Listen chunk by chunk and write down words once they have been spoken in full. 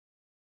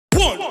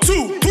1,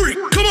 2,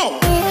 3, come on!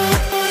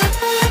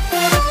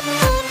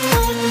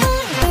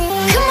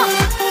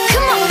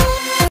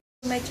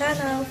 My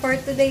channel, for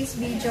today's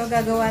video,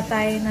 gagawa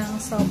tayo ng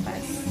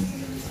sopas.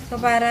 So,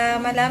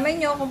 para malaman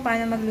nyo kung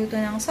paano magluto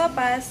ng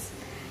sopas,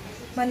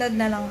 manood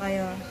na lang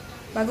kayo.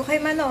 Bago kayo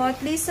manood,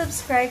 please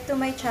subscribe to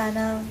my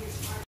channel.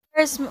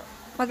 First,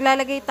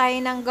 maglalagay tayo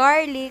ng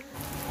garlic.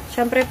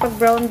 Siyempre, pag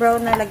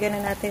brown-brown, nalagyan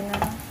na natin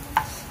ng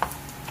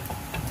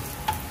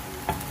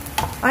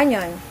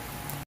onion.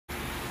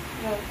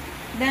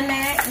 Then,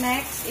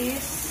 next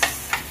is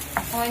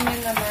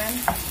onion naman.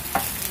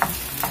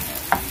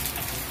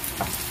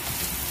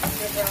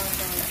 Brown-brown na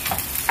siya.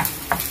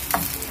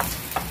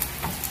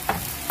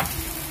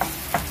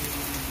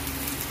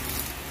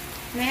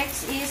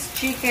 Next is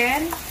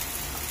chicken.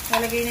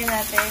 Lalagay na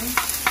natin.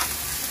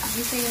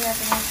 Gisayin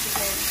natin yung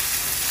chicken.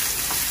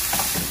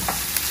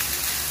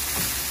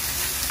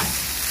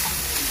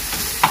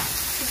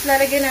 Tapos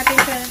lalagyan natin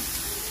siya.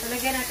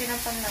 Lalagyan natin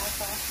ng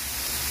panlasa.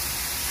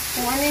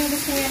 Kung ano yung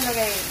gusto nyo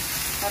lagay.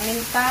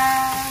 Paminta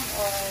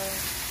or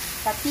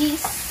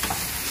patis.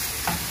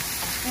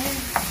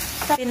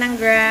 Ng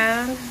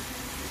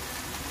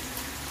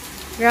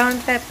ground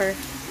pepper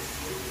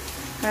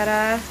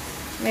para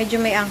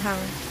medyo may anghang.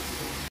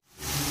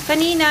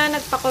 Kanina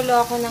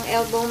nagpakulo ako ng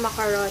elbow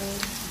macaroni.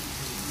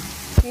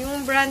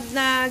 Yung brand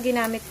na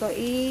ginamit ko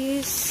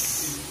is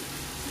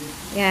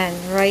yan,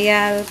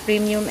 Royal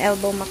Premium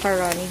Elbow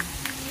Macaroni.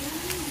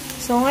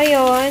 So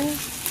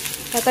ngayon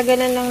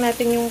tatagalan lang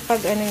natin yung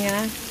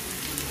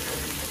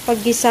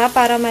paggisa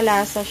para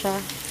malasa siya.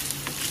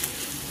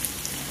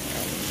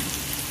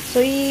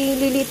 So,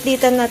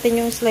 ililiit-litan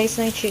natin yung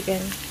slice ng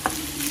chicken.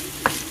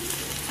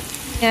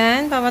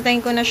 Yan,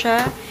 papatayin ko na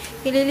siya.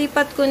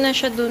 Ililipat ko na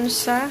siya dun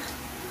sa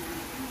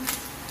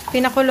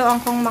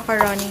pinakuloan kong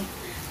macaroni.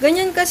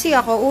 Ganyan kasi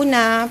ako.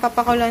 Una,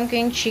 papakuloan ko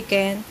yung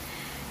chicken.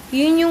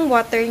 Yun yung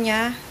water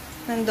niya.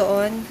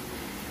 Nandoon.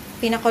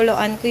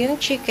 Pinakuloan ko yung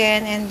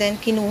chicken and then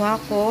kinuha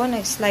ko,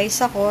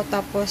 nag-slice ako,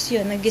 tapos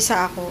yun,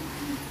 naggisa ako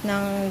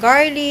ng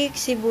garlic,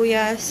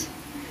 sibuyas,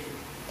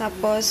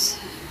 tapos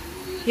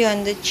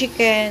yun, the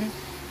chicken.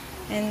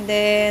 And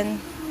then,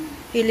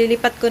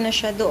 ililipat ko na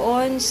siya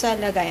doon sa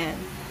lagayan.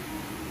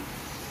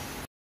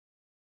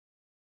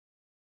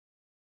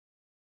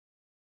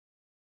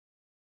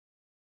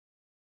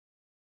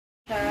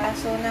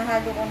 So,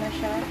 nahalo ko na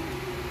siya.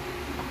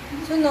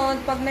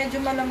 Sunod, pag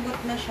medyo malambot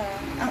na siya,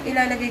 ang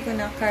ilalagay ko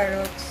na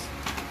carrots.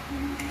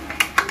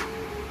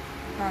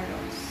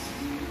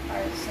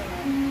 Carrots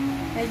naman.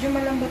 Medyo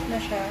malambot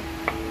na siya.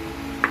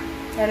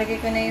 Ilalagay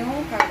ko na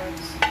yung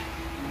carrots.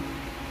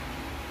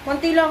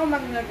 Konti lang ako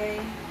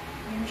maglagay.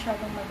 Hindi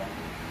masyadong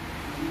madami.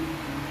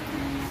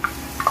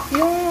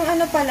 Yung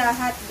pala,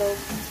 hotdog,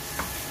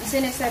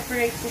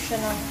 sineseparate ko siya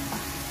ng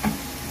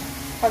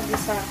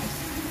pag-isa.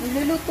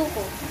 Niluluto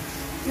ko.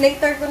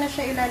 Later ko na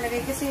siya ilalagay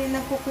kasi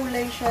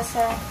nagkukulay siya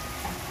sa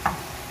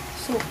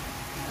soup.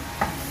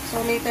 So,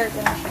 later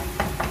ko na siya.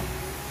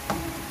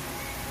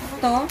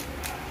 Ito,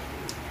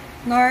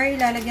 KNORR,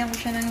 ilalagyan ko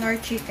siya ng KNORR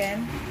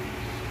chicken.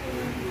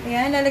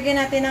 Ayan,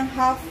 lalagyan natin ng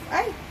half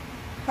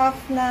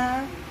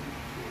na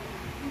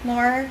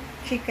KNORR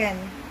chicken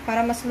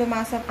para mas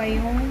lumasa pa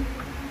yung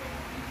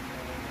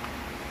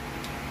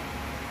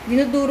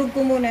dinudurog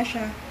ko muna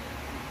siya.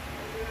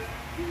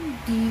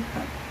 Hindi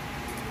pa.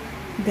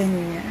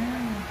 Ganyan.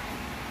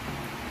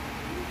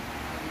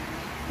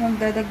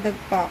 Magdadagdag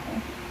pa ako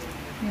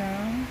na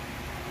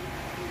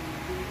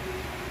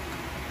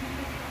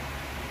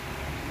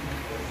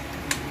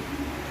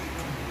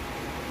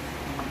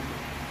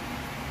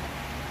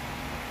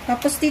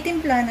tapos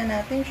titimpla na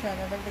natin siya.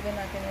 Dadagdagan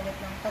natin ulit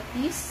ng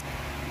patis.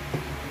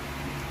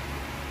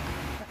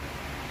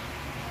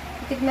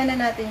 Tikman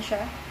na natin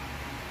siya.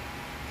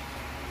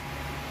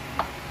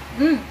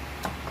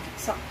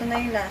 Sakto na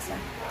yung lasa.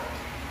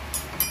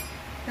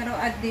 Pero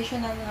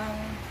additional ng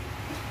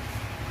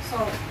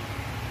salt.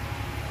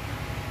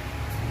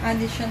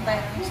 Addition tayo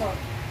ng salt.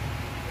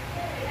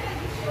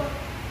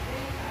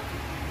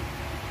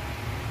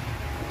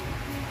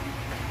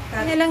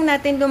 Kaya lang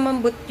natin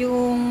lumambot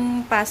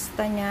yung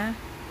pasta niya.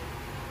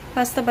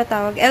 Pasta ba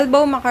tawag?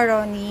 Elbow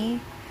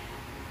macaroni.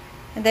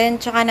 And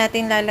then, tsaka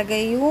natin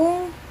lalagay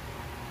yung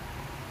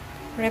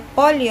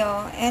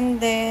repolyo.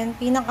 And then,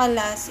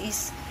 pinaka-last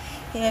is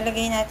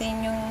ilalagay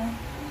natin yung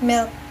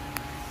milk.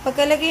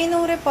 Pagkalagay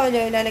ng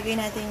repolyo, ilalagay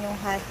natin yung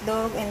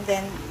hotdog. And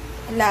then,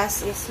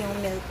 last is yung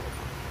milk.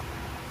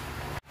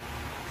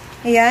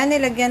 Ayan,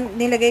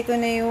 nilagay ko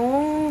na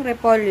yung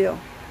repolyo.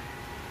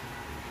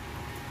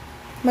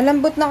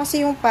 Malambot na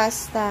kasi yung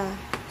pasta.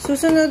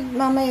 Susunod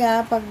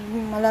mamaya, pag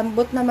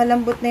malambot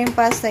na yung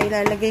pasta,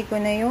 ilalagay ko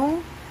na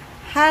yung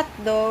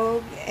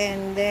hotdog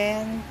and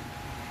then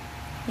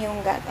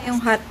yung gatas. Yung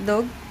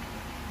hotdog.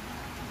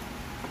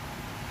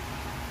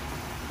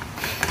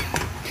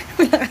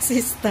 Walang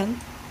assistant.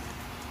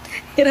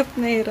 Hirap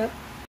na hirap.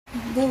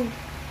 Go.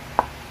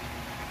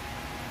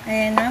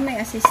 Ayan na,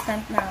 may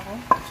assistant na ako.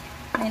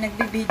 May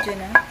nagbibideo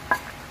na.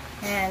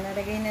 Ayan,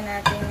 nalagay na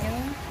natin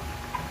yung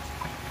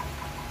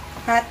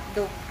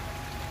hotdog.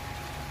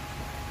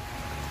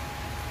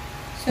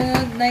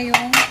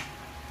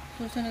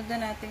 Susunod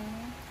na natin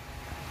yung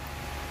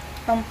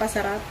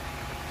pampasarap.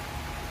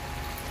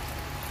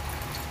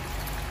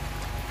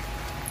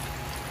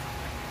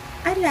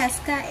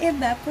 Alaska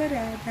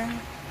Evaporada.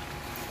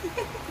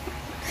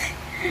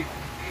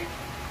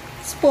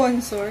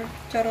 Sponsor.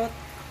 Charot.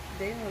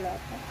 Hindi, wala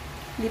pa.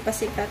 Hindi pa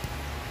sikat.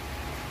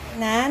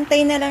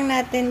 Naantay na lang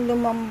natin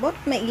lumambot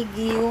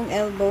maigi yung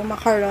elbow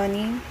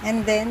macaroni.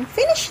 And then,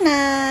 finish na!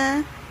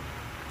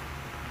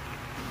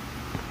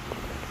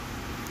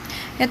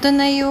 Ito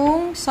na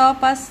yung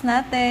sopas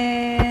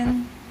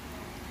natin.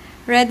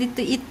 Ready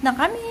to eat na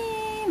kami.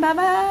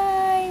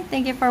 Bye-bye!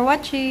 Thank you for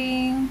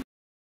watching.